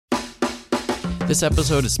This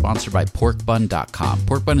episode is sponsored by porkbun.com.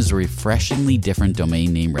 Porkbun is a refreshingly different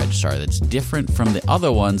domain name registrar that's different from the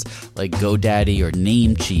other ones like GoDaddy or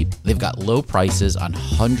Namecheap. They've got low prices on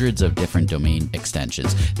hundreds of different domain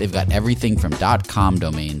extensions. They've got everything from .com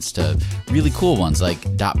domains to really cool ones like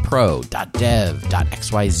 .pro, .dev,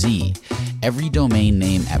 .xyz. Every domain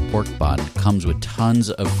name at Porkbun comes with tons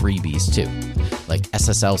of freebies too, like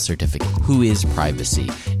SSL certificate, Whois privacy,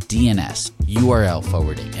 DNS, URL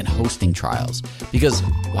forwarding, and hosting trials. Because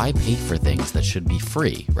why pay for things that should be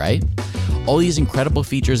free, right? All these incredible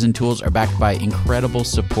features and tools are backed by incredible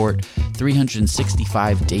support,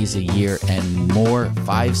 365 days a year, and more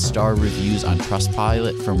 5-star reviews on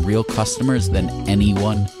Trustpilot from real customers than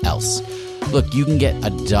anyone else. Look, you can get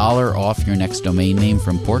 $1 off your next domain name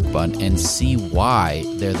from Porkbun and see why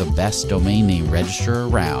they're the best domain name registrar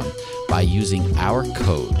around by using our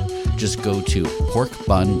code. Just go to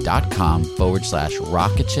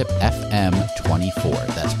porkbun.com/rocketshipfm24.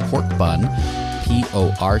 That's porkbun,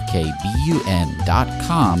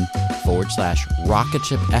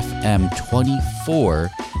 porkbun.com/rocketshipfm24.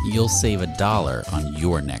 You'll save $1 on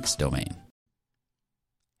your next domain.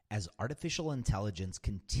 As artificial intelligence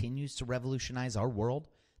continues to revolutionize our world,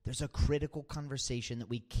 there's a critical conversation that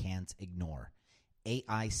we can't ignore: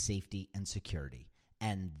 AI safety and security.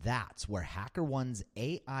 And that's where HackerOne's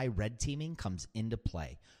AI red teaming comes into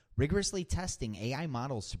play, rigorously testing AI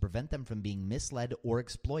models to prevent them from being misled or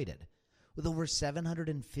exploited. With over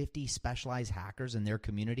 750 specialized hackers in their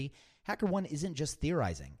community, HackerOne isn't just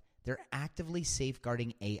theorizing. They're actively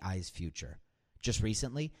safeguarding AI's future. Just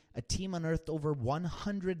recently, a team unearthed over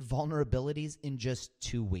 100 vulnerabilities in just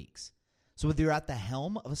 2 weeks. So whether you're at the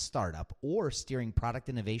helm of a startup or steering product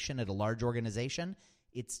innovation at a large organization,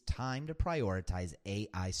 it's time to prioritize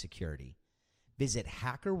AI security. Visit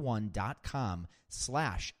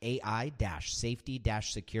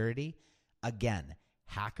hackerone.com/AI-safety-security. Again,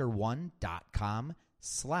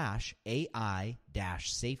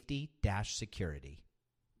 hackerone.com/AI-safety-security.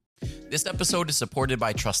 This episode is supported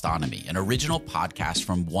by Trustonomy, an original podcast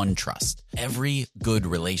from OneTrust. Every good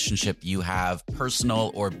relationship you have,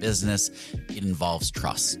 personal or business, it involves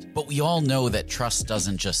trust. But we all know that trust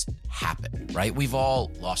doesn't just happen, right? We've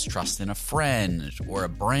all lost trust in a friend or a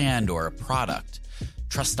brand or a product.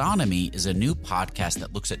 Trustonomy is a new podcast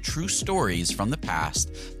that looks at true stories from the past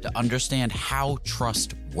to understand how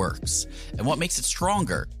trust works and what makes it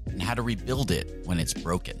stronger and how to rebuild it when it's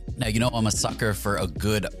broken. Now, you know, I'm a sucker for a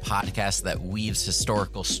good podcast that weaves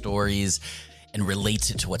historical stories and relates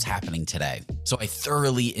it to what's happening today. So I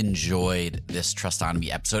thoroughly enjoyed this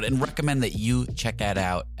Trustonomy episode and recommend that you check that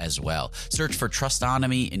out as well. Search for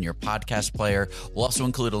Trustonomy in your podcast player. We'll also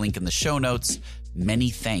include a link in the show notes. Many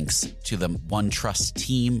thanks to the OneTrust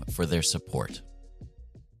team for their support.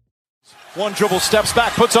 One dribble, steps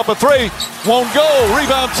back, puts up a three. Won't go.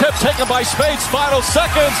 Rebound tip taken by Spades. Final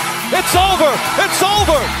seconds. It's over. It's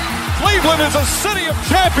over. Cleveland is a city of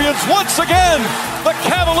champions once again. The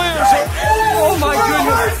Cavaliers are... Oh, my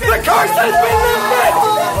goodness. The curse has been lifted.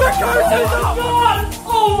 The curse is gone.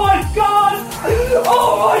 Oh, my God.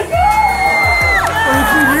 Oh, my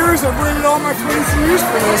God. 23 years. I've waited all my 23 years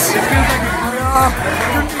for this. It feels like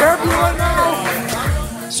I'm happy right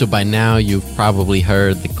now. So by now, you've probably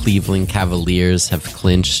heard the Cleveland Cavaliers have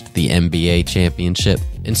clinched the NBA championship.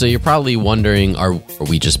 And so you're probably wondering, are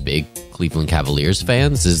we just big Cleveland Cavaliers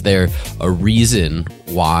fans? Is there a reason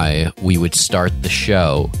why we would start the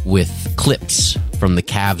show with clips from the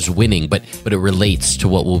Cavs winning? But it relates to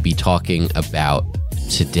what we'll be talking about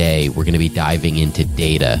today. We're going to be diving into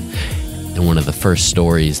data. And one of the first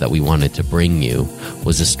stories that we wanted to bring you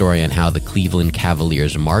was a story on how the Cleveland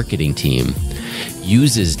Cavaliers marketing team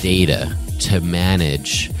uses data to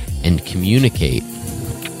manage and communicate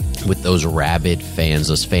with those rabid fans,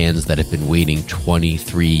 those fans that have been waiting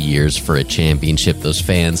 23 years for a championship, those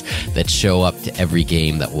fans that show up to every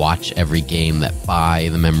game, that watch every game, that buy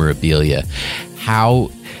the memorabilia.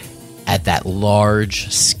 How, at that large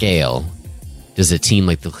scale, does a team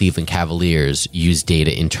like the Cleveland Cavaliers use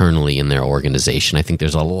data internally in their organization? I think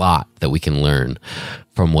there's a lot that we can learn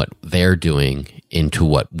from what they're doing into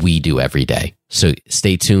what we do every day. So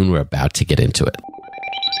stay tuned. We're about to get into it.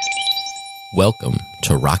 Welcome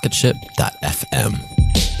to Rocketship.fm,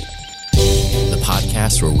 the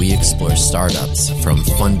podcast where we explore startups from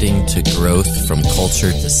funding to growth, from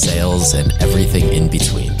culture to sales, and everything in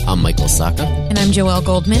between. I'm Michael Sacca. And I'm Joelle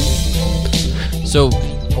Goldman. So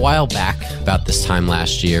a while back, about this time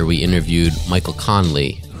last year, we interviewed Michael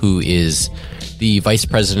Conley, who is the vice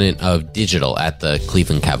president of digital at the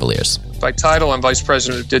Cleveland Cavaliers. By title, I'm Vice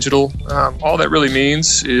President of Digital. All that really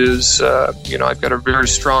means is, I've got a very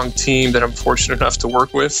strong team that I'm fortunate enough to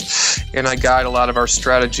work with, and I guide a lot of our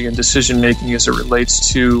strategy and decision-making as it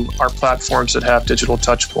relates to our platforms that have digital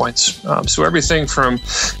touch points. So everything from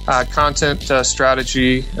content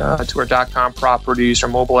strategy to our .com properties, our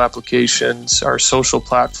mobile applications, our social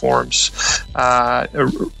platforms,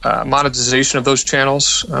 monetization of those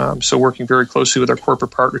channels. So working very closely with our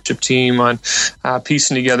corporate partnership team on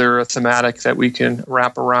piecing together a thematic that we can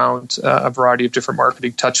wrap around a variety of different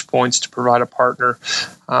marketing touch points to provide a partner.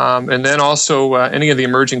 And then also any of the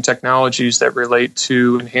emerging technologies that relate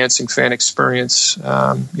to enhancing fan experience,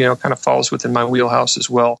 kind of falls within my wheelhouse as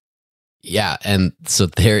well. Yeah, and so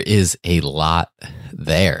there is a lot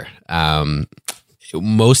there.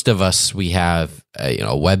 Most of us, we have a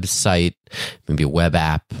website, maybe a web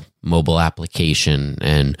app, mobile application,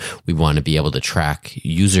 and we want to be able to track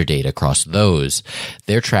user data across those.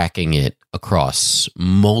 They're tracking it across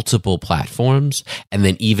multiple platforms and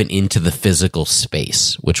then even into the physical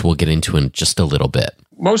space, which we'll get into in just a little bit.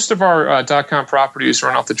 Most of our .com properties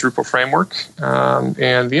run off the Drupal framework,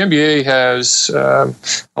 and the NBA has a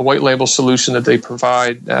white label solution that they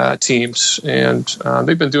provide teams, and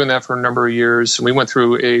they've been doing that for a number of years. And we went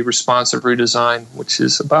through a responsive redesign, which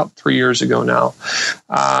is about 3 years ago now.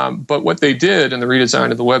 But what they did in the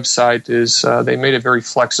redesign of the website is they made it very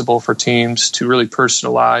flexible for teams to really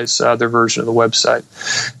personalize their version of the website.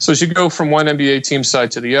 So as you go from one NBA team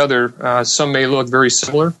site to the other, some may look very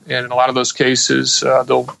similar, and in a lot of those cases,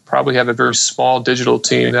 they'll probably have a very small digital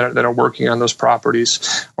team that are working on those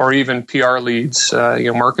properties, or even PR leads,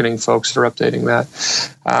 marketing folks that are updating that.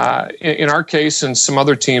 In our case, and some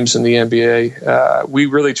other teams in the NBA, we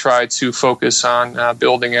really try to focus on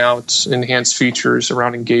building out enhanced features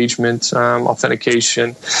around engagement,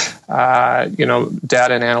 authentication,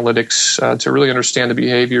 data and analytics to really understand the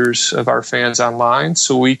behaviors of our fans online,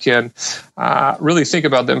 so we can really think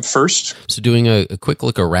about them first. So doing a quick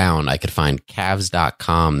look around, I could find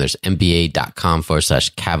Cavs.com. There's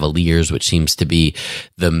NBA.com/Cavaliers, which seems to be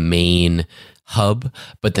the main hub.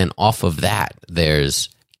 But then off of that, there's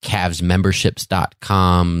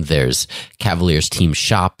CavsMemberships.com. There's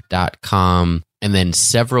CavaliersTeamShop.com. And then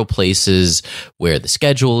several places where the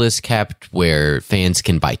schedule is kept, where fans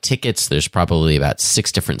can buy tickets. There's probably about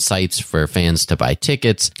 6 different sites for fans to buy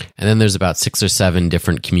tickets. And then there's about 6 or 7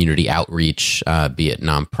 different community outreach, be it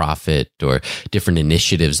nonprofit or different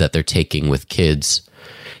initiatives that they're taking with kids.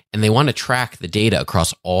 And they want to track the data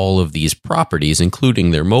across all of these properties,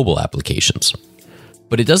 including their mobile applications.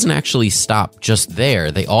 But it doesn't actually stop just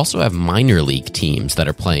there. They also have minor league teams that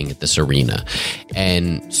are playing at this arena.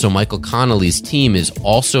 And so Michael Connolly's team is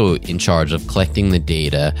also in charge of collecting the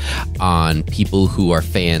data on people who are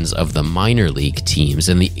fans of the minor league teams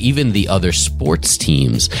and even the other sports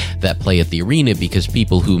teams that play at the arena, because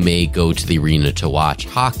people who may go to the arena to watch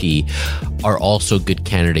hockey are also good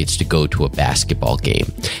candidates to go to a basketball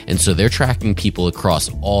game. And so they're tracking people across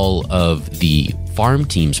all of the farm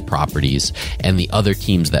teams' properties and the other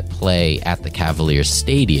teams that play at the Cavaliers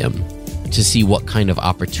Stadium to see what kind of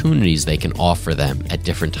opportunities they can offer them at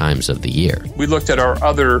different times of the year. We looked at our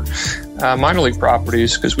other minor league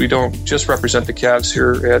properties, because we don't just represent the Cavs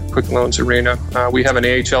here at Quicken Loans Arena. We have an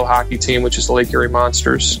AHL hockey team, which is the Lake Erie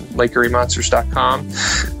Monsters, LakeErieMonsters.com.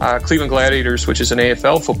 Cleveland Gladiators, which is an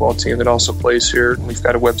AFL football team that also plays here. And we've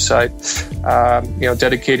got a website,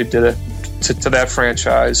 dedicated to that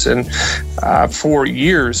franchise. And for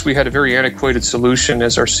years, we had a very antiquated solution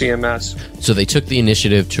as our CMS. So they took the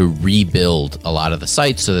initiative to rebuild a lot of the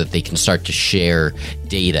sites so that they can start to share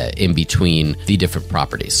data in between the different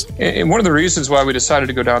properties. And one of the reasons why we decided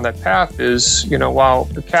to go down that path is, while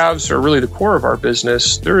the Cavs are really the core of our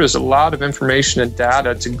business, there is a lot of information and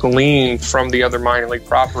data to glean from the other minor league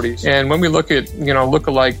properties. And when we look at,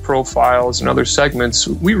 lookalike profiles and other segments,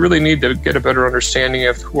 we really need to get a better understanding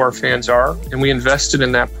of who our fans are. And we invested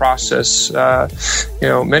in that process,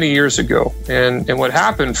 many years ago. And what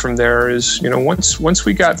happened from there is, once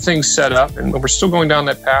we got things set up, and we're still going down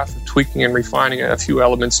that path of tweaking and refining a few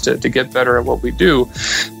elements to get better at what we do.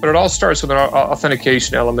 But it all starts with an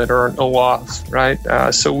authentication element, or an OAuth, right?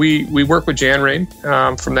 So we work with Janrain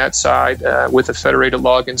from that side with a federated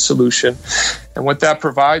login solution. And what that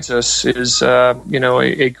provides us is, a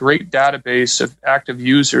great database of active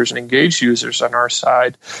users and engaged users on our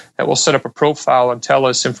side that will set up a profile and tell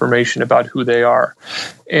us information about who they are.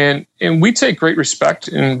 And we take great respect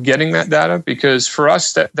in getting that data, because for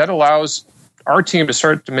us, that allows our team to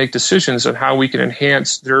start to make decisions on how we can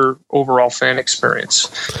enhance their overall fan experience.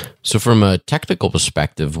 So from a technical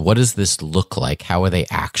perspective, what does this look like? How are they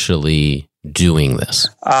actually doing this?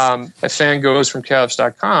 A fan goes from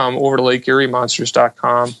Cavs.com over to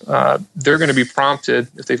LakeErieMonsters.com. They're going to be prompted,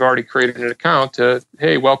 if they've already created an account, to,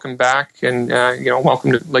 hey, welcome back, and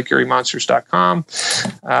welcome to LakeErieMonsters.com.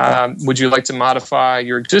 Would you like to modify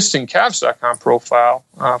your existing Cavs.com profile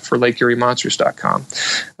for LakeErieMonsters.com?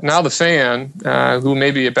 Now the fan, who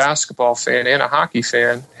may be a basketball fan and a hockey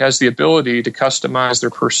fan, has the ability to customize their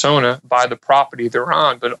persona by the property they're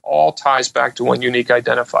on, but it all ties back to one unique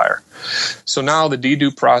identifier. So now the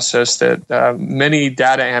dedupe process that many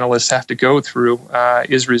data analysts have to go through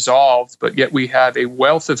is resolved, but yet we have a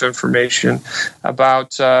wealth of information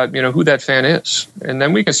about who that fan is. And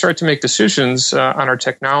then we can start to make decisions on our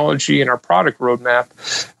technology and our product roadmap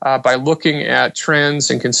by looking at trends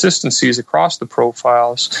and consistencies across the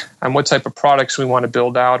profiles and what type of products we want to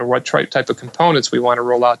build out or what type of components we want to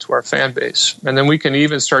roll out to our fan base. And then we can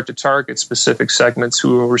even start to target specific segments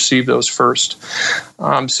who will receive those first.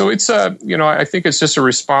 So it's I think it's just a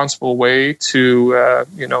responsible way to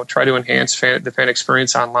try to enhance the fan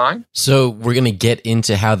experience online. So we're going to get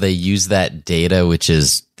into how they use that data, which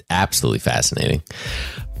is absolutely fascinating.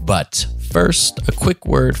 But first, a quick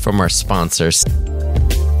word from our sponsors.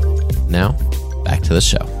 Now, back to the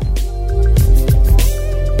show.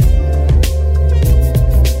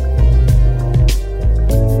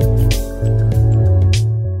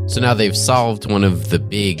 So now they've solved one of the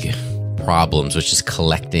big problems, which is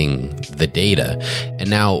collecting the data. And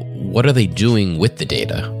now, what are they doing with the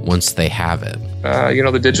data once they have it?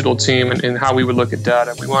 The digital team and how we would look at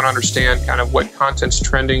data. We want to understand kind of what content's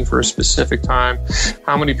trending for a specific time,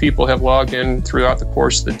 how many people have logged in throughout the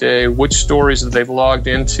course of the day, which stories that they've logged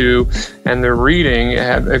into and they're reading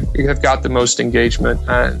have got the most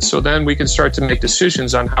engagement. So then we can start to make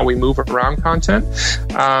decisions on how we move around content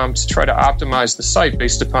to try to optimize the site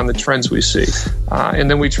based upon the trends we see.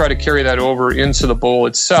 And then we try to carry that over into the bowl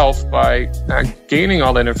itself by gaining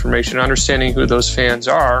all that information, understanding who those fans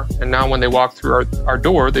are. And now when they walk through our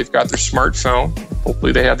door, they've got their smartphone.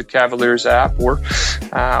 Hopefully they have the Cavaliers app or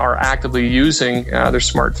are actively using their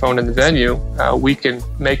smartphone in the venue. We can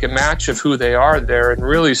make a match of who they are there and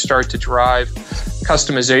really start to drive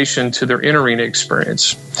customization to their in-arena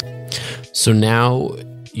experience. So now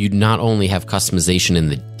you not only have customization in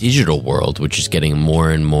the digital world, which is getting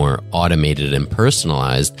more and more automated and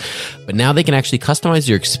personalized, but now they can actually customize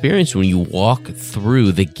your experience when you walk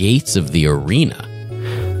through the gates of the arena.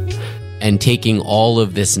 And taking all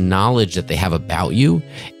of this knowledge that they have about you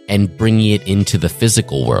and bringing it into the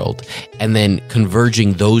physical world, and then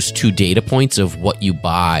converging those two data points of what you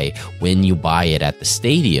buy when you buy it at the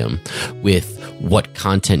stadium with what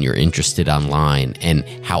content you're interested online and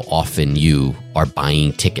how often you are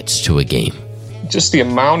buying tickets to a game. Just the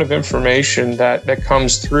amount of information that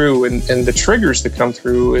comes through and the triggers that come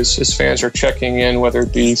through as fans are checking in, whether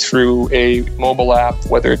it be through a mobile app,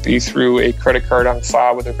 whether it be through a credit card on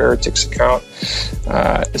file with a Veritix account.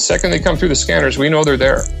 The second they come through the scanners, we know they're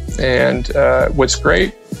there. And what's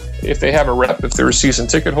great, if they have a rep, if they're a season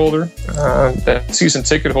ticket holder, that season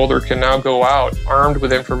ticket holder can now go out armed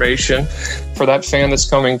with information for that fan that's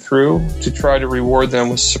coming through to try to reward them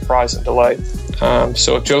with surprise and delight.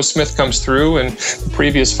 So if Joe Smith comes through in the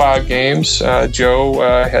previous 5 games, Joe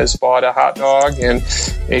has bought a hot dog and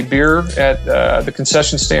a beer at the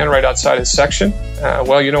concession stand right outside his section.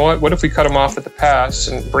 Well, you know what? What if we cut him off at the pass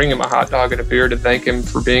and bring him a hot dog and a beer to thank him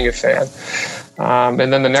for being a fan?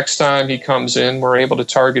 And then the next time he comes in, we're able to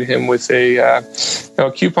target him with a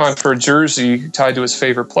coupon for a jersey tied to his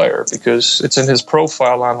favorite player because it's in his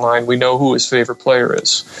profile online. We know who his favorite player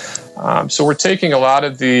is. So we're taking a lot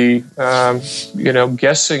of the,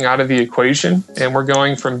 guessing out of the equation, and we're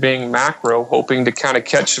going from being macro, hoping to kind of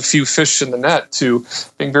catch a few fish in the net, to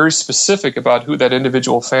being very specific about who that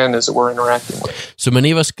individual fan is that we're interacting with. So many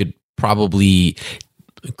of us could probably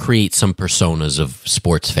create some personas of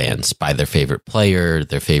sports fans by their favorite player,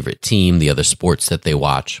 their favorite team, the other sports that they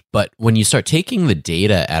watch. But when you start taking the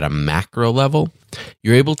data at a macro level,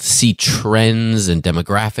 you're able to see trends and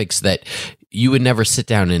demographics that you would never sit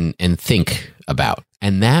down and think about.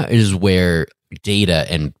 And that is where data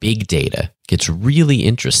and big data gets really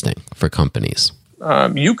interesting for companies.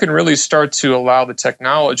 You can really start to allow the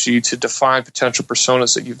technology to define potential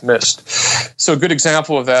personas that you've missed. So a good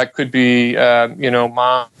example of that could be,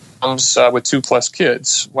 mom with 2+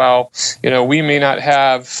 kids. Well, we may not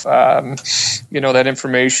have, that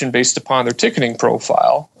information based upon their ticketing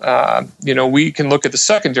profile. We can look at the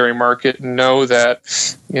secondary market and know that,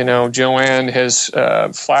 Joanne has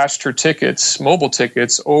flashed her tickets, mobile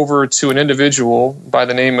tickets, over to an individual by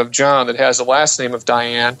the name of John that has the last name of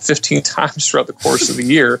Diane 15 times throughout the course of the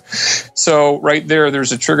year. So right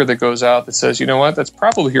there's a trigger that goes out that says, you know what, that's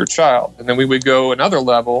probably your child. And then we would go another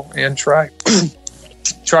level and try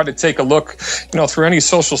to take a look, through any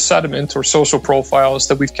social sediment or social profiles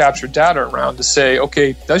that we've captured data around to say,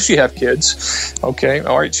 okay, does she have kids? Okay,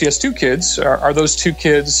 all right, she has 2 kids. Are those 2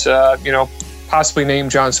 kids, possibly named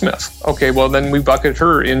John Smith? Okay, well, then we bucket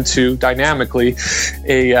her into dynamically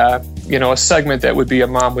a segment that would be a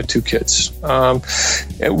mom with 2 kids.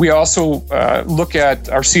 We also look at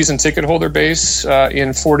our season ticket holder base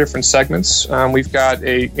in 4 different segments. We've got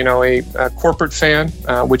a corporate fan,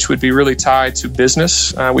 which would be really tied to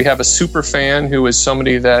business. We have a super fan who is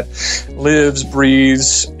somebody that lives,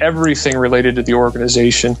 breathes everything related to the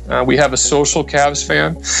organization. We have a social Cavs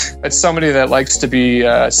fan. That's somebody that likes to be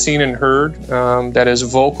seen and heard, that is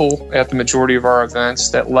vocal at the majority of our events,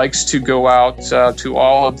 that likes to go out to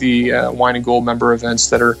all of the Wine and Gold member events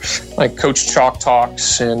that are like Coach Chalk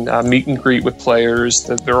Talks and meet and greet with players.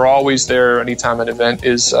 That they're always there anytime an event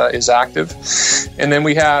is active. And then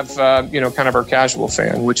we have kind of our casual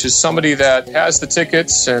fan, which is somebody that has the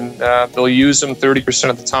tickets and they'll use them 30%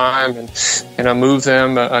 of the time and move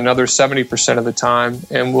them another 70% of the time.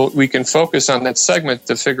 And we can focus on that segment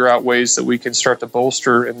to figure out ways that we can start to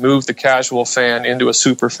bolster and move the casual fan into a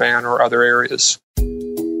super fan or other areas.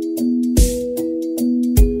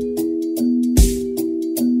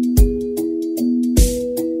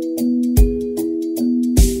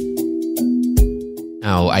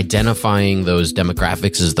 Now, identifying those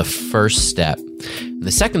demographics is the first step. And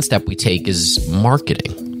the second step we take is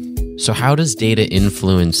marketing. So how does data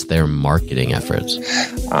influence their marketing efforts?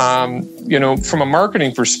 From a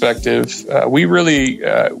marketing perspective, we really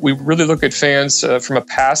look at fans from a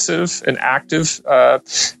passive and active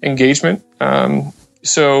engagement.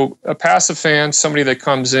 So a passive fan, somebody that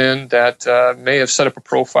comes in that may have set up a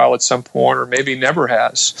profile at some point or maybe never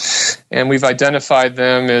has, and we've identified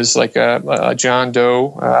them as like a John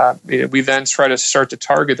Doe. We then try to start to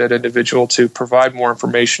target that individual to provide more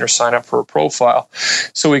information or sign up for a profile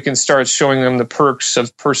so we can start showing them the perks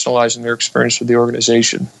of personalizing their experience with the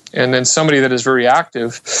organization. And then somebody that is very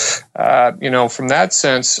active, from that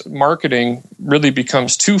sense, marketing really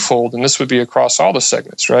becomes twofold, and this would be across all the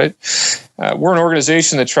segments, right? We're an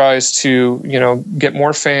organization that tries to, get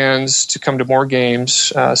more fans to come to more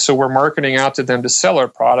games. So we're marketing out to them to sell our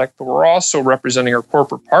product, but we're also representing our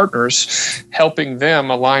corporate partners, helping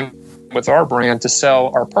them align with our brand to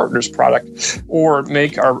sell our partner's product or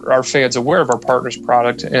make our fans aware of our partner's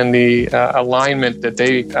product and the alignment that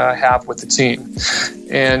they have with the team.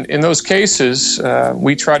 And in those cases,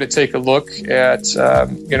 we try to take a look at,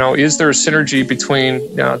 is there a synergy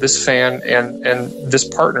between this fan and this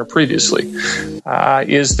partner previously?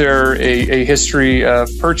 Is there a history of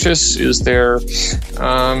purchase? Is there,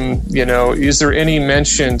 is there any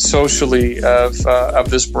mention socially of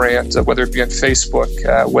this brand, whether it be on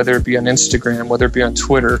Facebook, whether it be on Instagram, whether it be on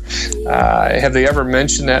Twitter? Have they ever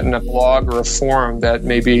mentioned that in a blog or a forum that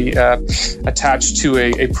may be attached to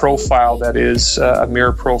a profile that is a mirror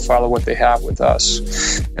profile of what they have with us?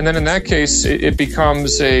 And then in that case, it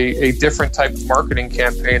becomes a different type of marketing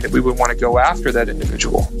campaign that we would want to go after that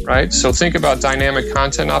individual, right? So think about dynamic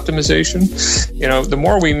content optimization. The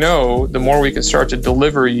more we know, the more we can start to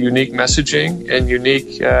deliver unique messaging and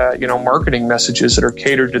unique, marketing messages that are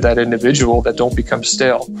catered to that individual that don't become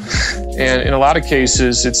stale. And in a lot of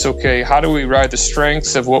cases, it's okay, how do we ride the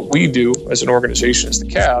strengths of what we do as an organization, as the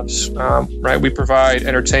Cavs, right? We provide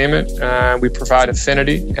entertainment, we provide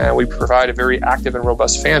affinity, and we provide a very active and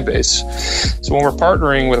robust fan base. So when we're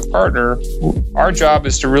partnering with a partner, our job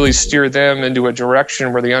is to really steer them into a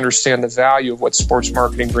direction where they understand the value of what sports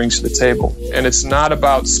marketing brings to the table. And it's not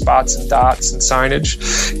about spots and dots and signage.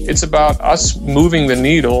 It's about us moving the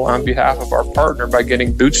needle on behalf of our partner by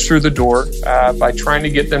getting boots through the door, by trying to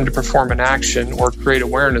get them to perform an action or create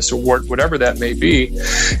awareness or whatever that may be.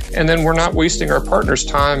 And then we're not wasting our partner's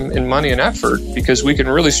time and money and effort because we can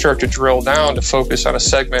really start to drill down to focus on a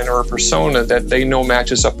segment or a persona that they know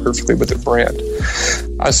matches up perfectly with their brand.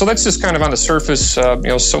 So that's just kind of on the surface,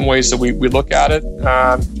 some ways that we look at it.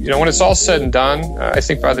 When it's all said and done, I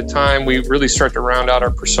think by the time we really start to round out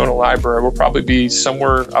our persona library, we'll probably be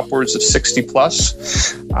somewhere upwards of 60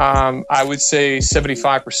 plus. I would say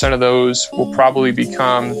 75% of those will probably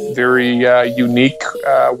become very unique,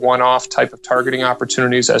 one-off type of targeting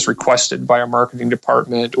opportunities as requested by our marketing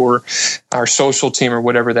department or our social team or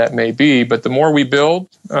whatever that may be. But the more we build,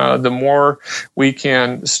 the more we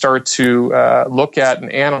can start to look at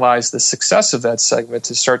and analyze the success of that segment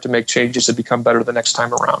to start to make changes that become better the next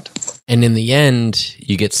time around. And in the end,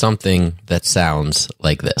 you get something that sounds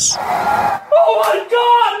like this. Oh my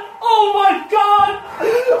God! Oh my God!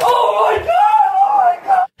 Oh my God! Oh my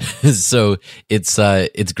God! So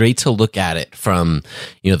it's great to look at it from,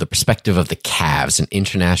 the perspective of the Cavs, an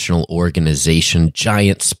international organization,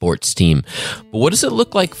 giant sports team. But what does it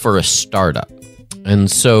look like for a startup?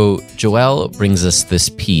 And so Joelle brings us this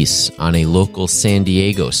piece on a local San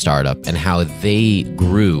Diego startup and how they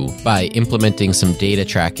grew by implementing some data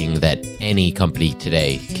tracking that any company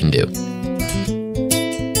today can do.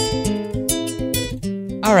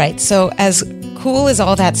 All right, so as cool as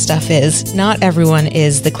all that stuff is, not everyone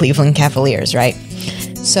is the Cleveland Cavaliers, right?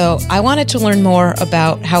 So I wanted to learn more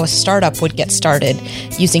about how a startup would get started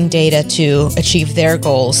using data to achieve their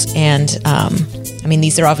goals. And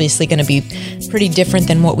these are obviously going to be pretty different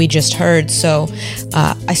than what we just heard. So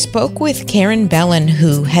I spoke with Karen Bellin,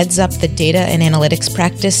 who heads up the data and analytics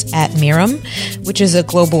practice at Mirum, which is a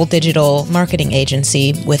global digital marketing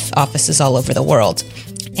agency with offices all over the world.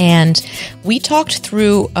 And we talked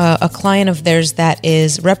through a client of theirs that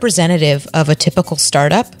is representative of a typical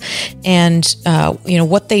startup and,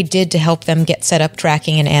 what they did to help them get set up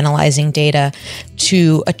tracking and analyzing data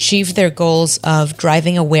to achieve their goals of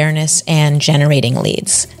driving awareness and generating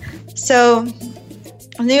leads. So,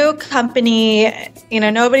 new company,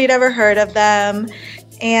 nobody had ever heard of them.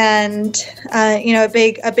 And, a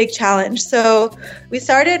big challenge. So we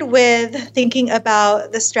started with thinking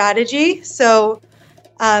about the strategy. So,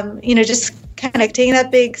 just kind of taking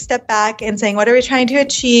that big step back and saying, what are we trying to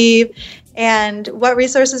achieve? And what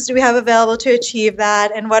resources do we have available to achieve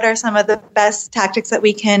that? And what are some of the best tactics that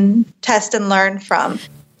we can test and learn from?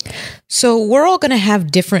 So we're all going to have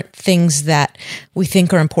different things that we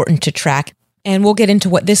think are important to track. And we'll get into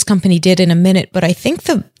what this company did in a minute. But I think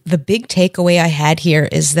the big takeaway I had here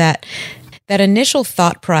is that initial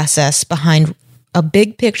thought process behind a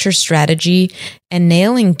big picture strategy and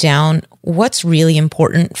nailing down what's really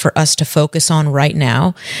important for us to focus on right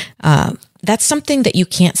now. That's something that you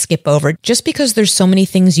can't skip over. Just because there's so many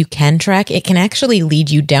things you can track, it can actually lead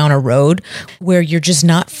you down a road where you're just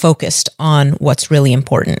not focused on what's really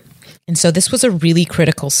important. And so this was a really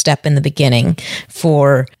critical step in the beginning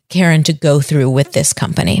for Karen to go through with this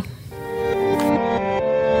company.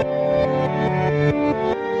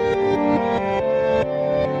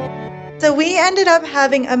 So we ended up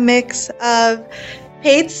having a mix of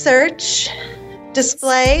paid search,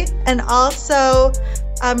 display, and also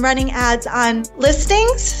running ads on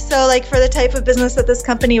listings. So like for the type of business that this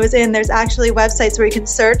company was in, there's actually websites where you can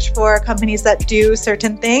search for companies that do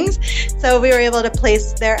certain things. So we were able to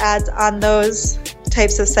place their ads on those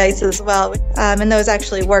types of sites as well. And those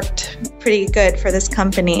actually worked pretty good for this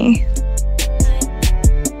company.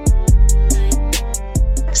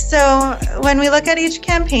 So when we look at each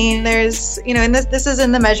campaign, there's, and this is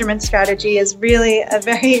in the measurement strategy, is really a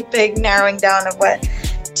very big narrowing down of what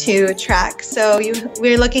to track. So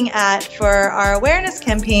we're looking at, for our awareness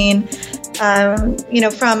campaign,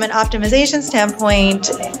 from an optimization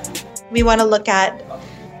standpoint, we want to look at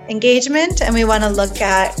engagement and we want to look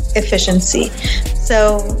at efficiency.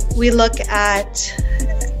 So we look at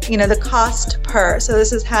the cost per. So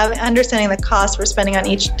this is understanding the cost we're spending on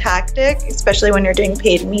each tactic, especially when you're doing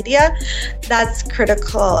paid media. That's a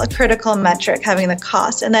critical metric, having the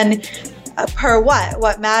cost. And then per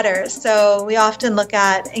what matters. So we often look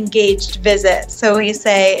at engaged visits. So we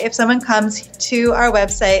say, if someone comes to our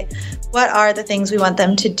website, what are the things we want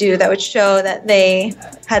them to do that would show that they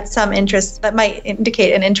had some interest, that might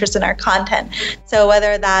indicate an interest in our content. So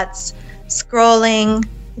whether that's scrolling,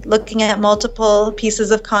 looking at multiple pieces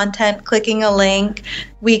of content, clicking a link,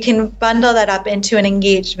 we can bundle that up into an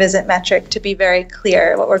engaged visit metric to be very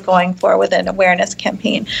clear what we're going for with an awareness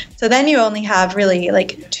campaign. So then you only have really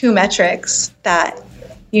like 2 metrics that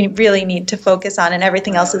you really need to focus on, and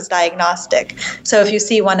everything else is diagnostic. So if you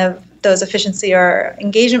see one of those efficiency or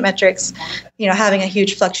engagement metrics, having a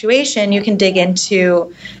huge fluctuation, you can dig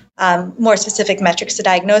into more specific metrics to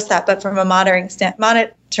diagnose that. But from a monitoring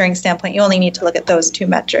standpoint, you only need to look at those 2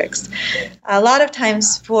 metrics. A lot of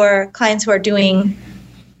times for clients who are doing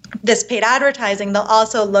this paid advertising, they'll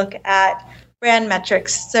also look at brand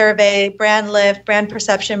metrics, survey, brand lift, brand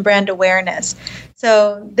perception, brand awareness.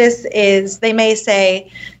 So they may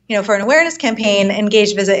say, for an awareness campaign,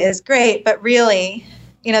 engaged visit is great, but really,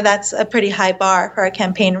 that's a pretty high bar for our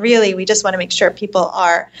campaign. Really, we just want to make sure people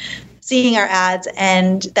are seeing our ads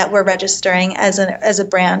and that we're registering as a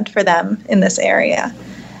brand for them in this area.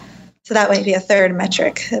 So that might be a third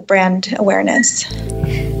metric, brand awareness.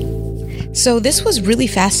 So this was really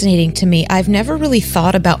fascinating to me. I've never really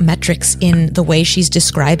thought about metrics in the way she's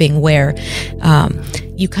describing, where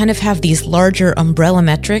you kind of have these larger umbrella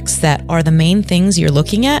metrics that are the main things you're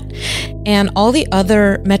looking at, and all the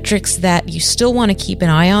other metrics that you still want to keep an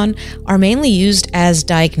eye on are mainly used as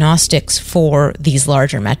diagnostics for these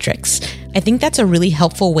larger metrics. I think that's a really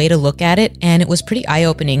helpful way to look at it, and it was pretty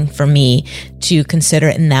eye-opening for me to consider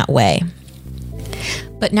it in that way.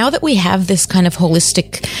 But now that we have this kind of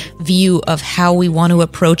holistic view of how we want to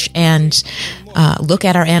approach and look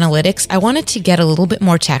at our analytics, I wanted to get a little bit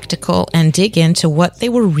more tactical and dig into what they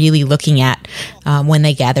were really looking at when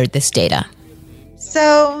they gathered this data.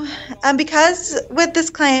 So because with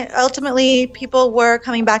this client, ultimately people were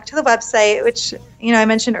coming back to the website, which, I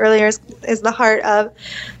mentioned earlier is the heart of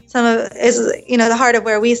the heart of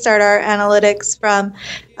where we start our analytics from.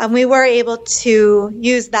 We were able to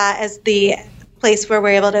use that as the place where we're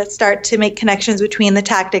able to start to make connections between the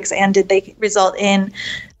tactics and did they result in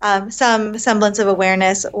some semblance of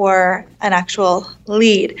awareness or an actual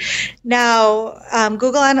lead. Now,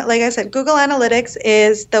 like I said, Google Analytics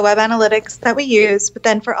is the web analytics that we use, but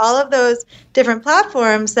then for all of those different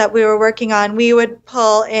platforms that we were working on, we would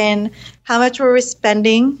pull in how much were we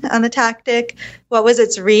spending on the tactic, what was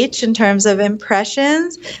its reach in terms of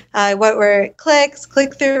impressions, what were clicks,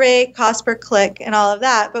 click-through rate, cost per click, and all of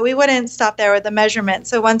that. But we wouldn't stop there with the measurement.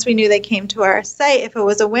 So once we knew they came to our site, if it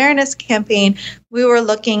was awareness campaign, we were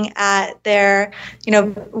looking at their,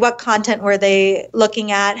 what content were they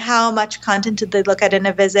looking at, how much content did they look at in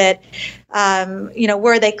a visit,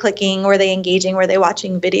 were they clicking, were they engaging, were they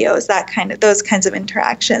watching videos, those kinds of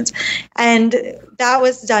interactions. And that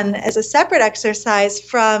was done as a separate exercise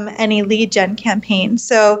from any lead gen campaign.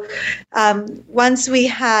 So once we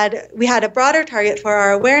had a broader target for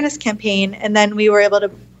our awareness campaign, and then we were able to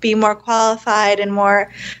be more qualified and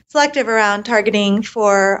more selective around targeting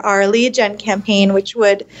for our lead gen campaign, which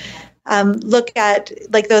would look at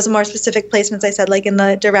like those more specific placements I said, like in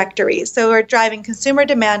the directories. So we're driving consumer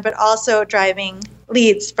demand, but also driving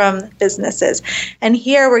leads from businesses. And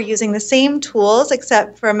here we're using the same tools,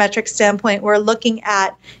 except for a metric standpoint, we're looking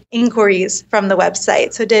at inquiries from the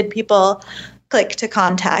website. So did people click to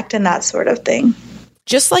contact and that sort of thing.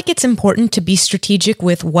 Just like it's important to be strategic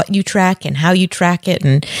with what you track and how you track it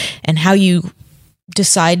and how you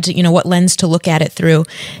decide to, what lens to look at it through,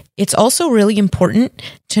 it's also really important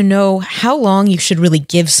to know how long you should really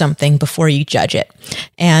give something before you judge it.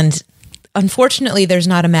 And unfortunately, there's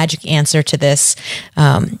not a magic answer to this.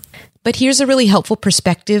 But here's a really helpful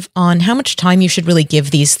perspective on how much time you should really give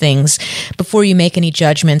these things before you make any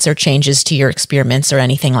judgments or changes to your experiments or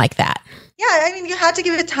anything like that. Yeah, you had to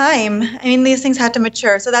give it time. These things had to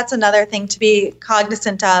mature. So that's another thing to be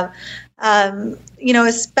cognizant of.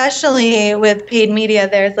 Especially with paid media,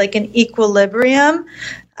 there's like an equilibrium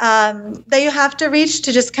that you have to reach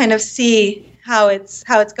to just kind of see how it's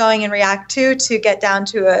going and react to get down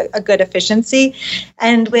to a good efficiency.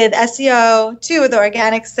 And with SEO too, with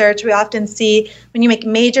organic search, we often see when you make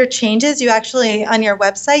major changes, you actually on your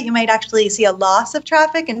website, you might actually see a loss of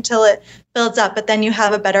traffic until it builds up, but then you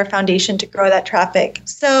have a better foundation to grow that traffic.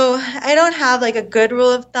 So I don't have like a good rule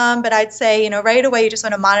of thumb, but I'd say, right away, you just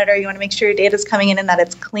want to monitor, you want to make sure your data is coming in and that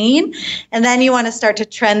it's clean. And then you want to start to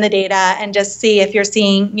trend the data and just see if you're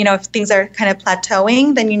seeing, if things are kind of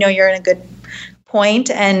plateauing, then you're in a good point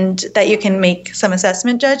and that you can make some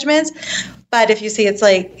assessment judgments. But if you see it's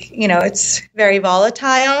like, it's very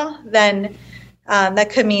volatile, then that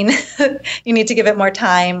could mean you need to give it more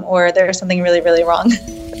time or there's something really, really wrong.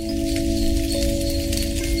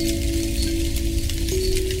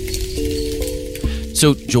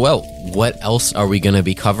 So, Joelle, what else are we going to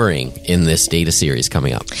be covering in this data series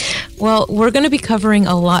coming up? Well, we're going to be covering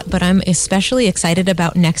a lot, but I'm especially excited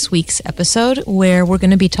about next week's episode where we're going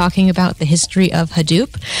to be talking about the history of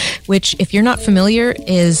Hadoop, which, if you're not familiar,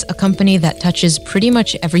 is a company that touches pretty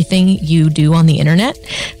much everything you do on the internet.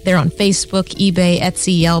 They're on Facebook, eBay,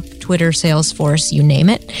 Etsy, Yelp, Twitter, Salesforce, you name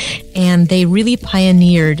it. And they really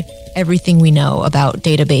pioneered everything we know about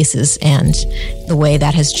databases and the way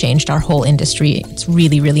that has changed our whole industry. It's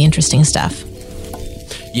really, really interesting stuff.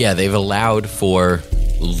 Yeah, they've allowed for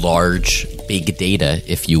large, big data,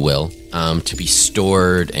 if you will, to be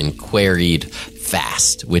stored and queried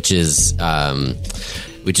fast, which is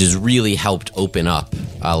which has really helped open up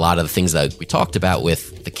a lot of the things that we talked about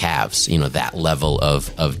with the Cavs, that level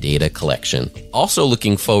of data collection. Also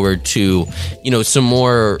looking forward to, some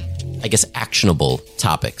more, I guess, actionable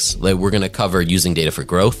topics. Like we're going to cover using data for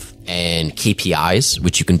growth and KPIs,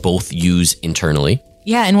 which you can both use internally.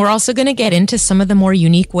 Yeah, and we're also going to get into some of the more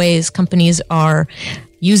unique ways companies are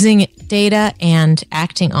using data and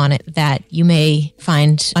acting on it that you may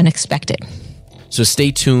find unexpected. So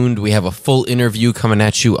stay tuned. We have a full interview coming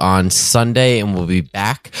at you on Sunday, and we'll be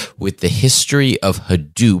back with the history of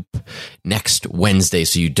Hadoop next Wednesday,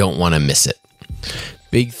 so you don't want to miss it.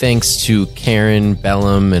 Big thanks to Karen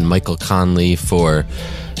Bellum and Michael Conley for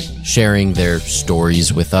sharing their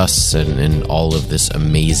stories with us and all of this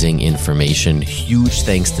amazing information. Huge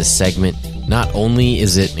thanks to Segment. Not only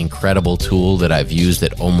is it an incredible tool that I've used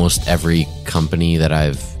at almost every company that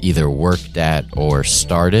I've either worked at or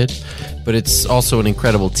started, but it's also an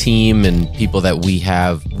incredible team and people that we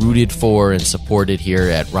have rooted for and supported here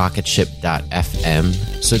at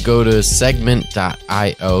rocketship.fm. So go to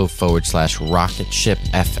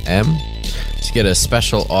segment.io/rocketshipfm to get a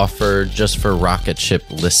special offer just for Rocket Ship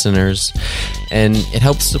listeners, and it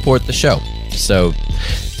helps support the show. So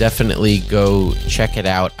definitely go check it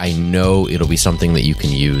out. I know it'll be something that you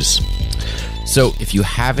can use. So if you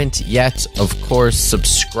haven't yet, of course,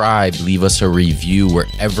 subscribe, leave us a review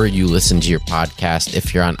wherever you listen to your podcast.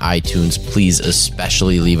 If you're on iTunes, please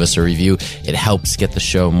especially leave us a review. It helps get the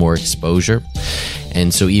show more exposure.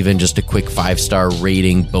 And so even just a quick 5-star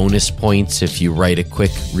rating, bonus points if you write a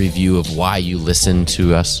quick review of why you listen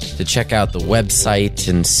to us. To check out the website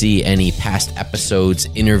and see any past episodes,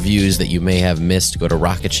 interviews that you may have missed, go to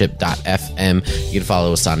rocketship.fm. You can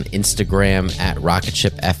follow us on Instagram at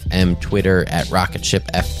rocketshipfm, Twitter at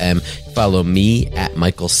rocketshipfm. Follow me at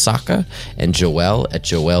Michael Saka and Joelle at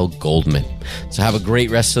Joelle Goldman. So have a great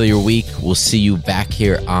rest of your week. We'll see you back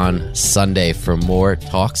here on Sunday for more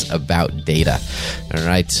talks about data. All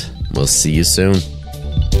right, we'll see you soon.